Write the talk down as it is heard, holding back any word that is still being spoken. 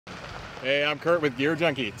Hey, I'm Kurt with Gear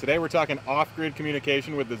Junkie. Today we're talking off-grid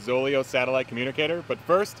communication with the ZOLEO satellite communicator, but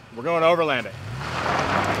first, we're going overlanding.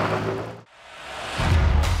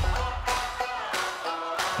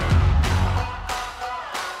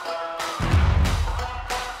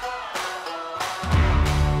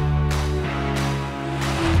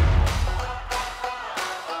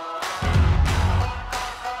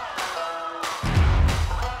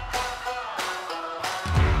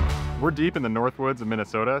 We're deep in the Northwoods of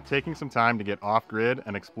Minnesota, taking some time to get off-grid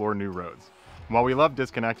and explore new roads. While we love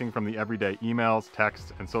disconnecting from the everyday emails,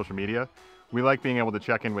 texts, and social media, we like being able to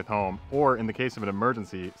check in with home, or in the case of an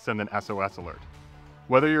emergency, send an SOS alert.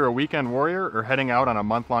 Whether you're a weekend warrior or heading out on a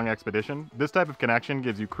month-long expedition, this type of connection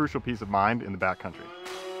gives you crucial peace of mind in the backcountry.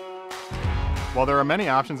 While there are many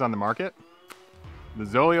options on the market, the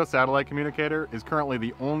ZOLEO satellite communicator is currently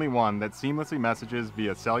the only one that seamlessly messages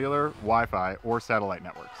via cellular, Wi-Fi, or satellite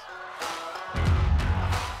networks.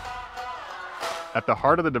 At the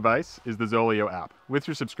heart of the device is the ZOLEO app. With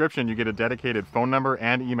your subscription, you get a dedicated phone number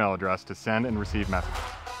and email address to send and receive messages.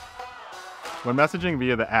 When messaging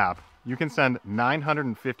via the app, you can send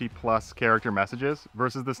 950 plus character messages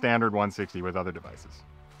versus the standard 160 with other devices.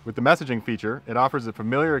 With the messaging feature, it offers a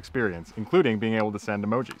familiar experience, including being able to send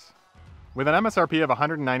emojis. With an MSRP of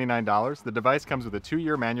 $199, the device comes with a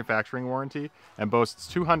 2-year manufacturing warranty and boasts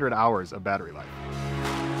 200 hours of battery life.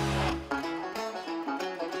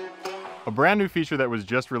 A brand new feature that was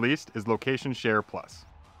just released is Location Share Plus.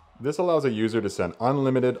 This allows a user to send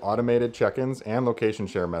unlimited automated check-ins and location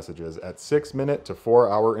share messages at 6-minute to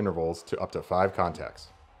 4-hour intervals to up to 5 contacts.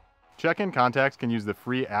 Check-in contacts can use the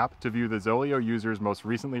free app to view the ZOLEO user's most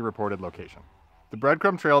recently reported location. The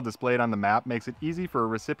breadcrumb trail displayed on the map makes it easy for a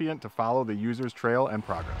recipient to follow the user's trail and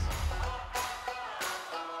progress.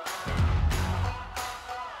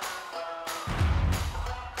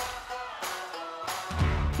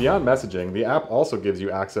 Beyond messaging, the app also gives you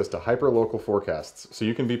access to hyperlocal forecasts, so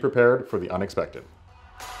you can be prepared for the unexpected.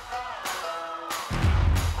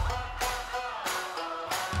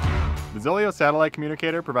 The ZOLEO satellite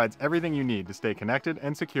communicator provides everything you need to stay connected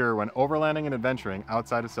and secure when overlanding and adventuring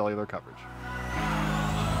outside of cellular coverage.